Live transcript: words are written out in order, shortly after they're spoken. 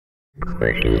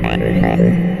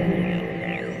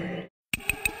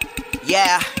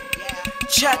Yeah,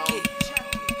 Chuckee.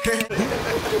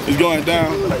 It's going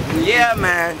down. Yeah,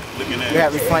 man. We're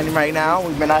having fun right now.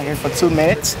 We've been out here for 2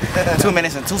 minutes. 2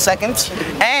 minutes and 2 seconds.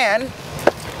 And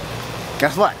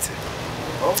guess what?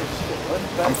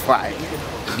 I'm fried.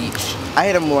 Beach. I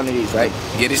hit him one of these, right?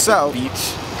 Get it? So,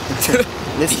 Beach.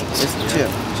 listen,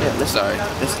 chill. Listen. Sorry.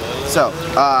 Listen. So,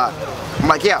 I'm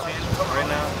like, yo,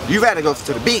 you rather go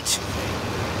to the beach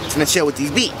than chill with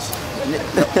these beats.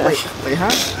 Wait,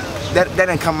 huh? That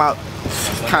didn't come out.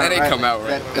 That didn't come out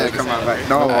right. That didn't come out right.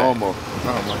 No, almost.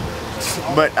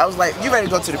 But I was like, you ready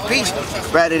to go to the beach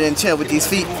rather than chill with these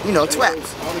feet, you know,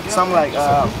 twaps. So I'm like,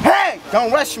 hey,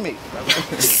 don't rush me.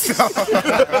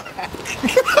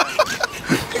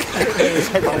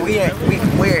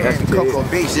 We're at Cocoa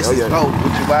Beach. This is Bo.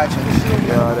 What you watching?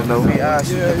 Yeah, I don't know. We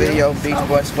shooting the video, Beach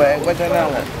Boy Swag. What's your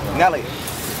name? Nelly.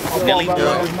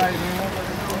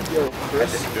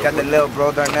 Got the little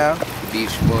bro Darnell.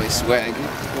 Beach Boy Swag.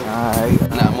 Alright.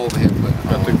 Nah, I'm over here, but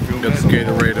Got the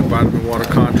Gatorade and vitamin water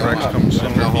contracts coming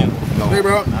soon. Hey,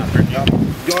 bro.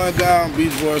 Going down,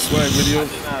 Beach Boy Swag video.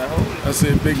 I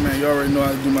said, big man, you already know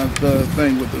how to do my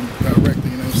thing with the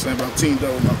directing, you know what I'm saying? About teamed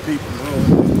up with my people.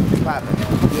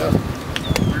 Yeah.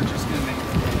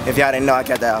 If y'all didn't know, I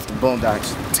got that off the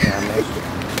Boondocks. You know what I mean?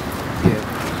 Yeah.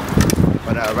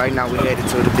 But right now we headed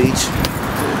to the beach.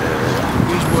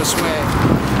 Beach Boy Swag.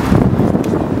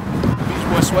 Beach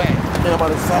Boy Swag. They're about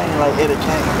the same, like Eddie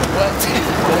Kane. What?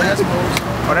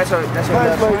 Oh, that's your best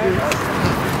friend?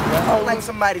 Oh, like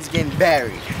somebody's getting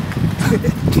buried.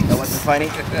 That wasn't funny?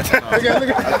 Okay.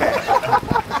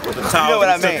 With the You know what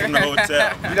I mean? From the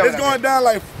hotel. You know It's going down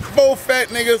like 4 fat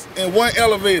niggas in 1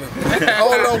 elevator.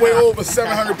 All the way over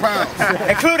 700 pounds.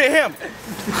 including him.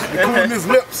 Including his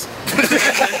lips.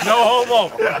 No homo.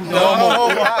 No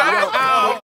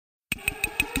homo.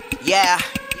 Yeah,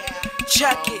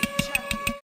 Chuckee.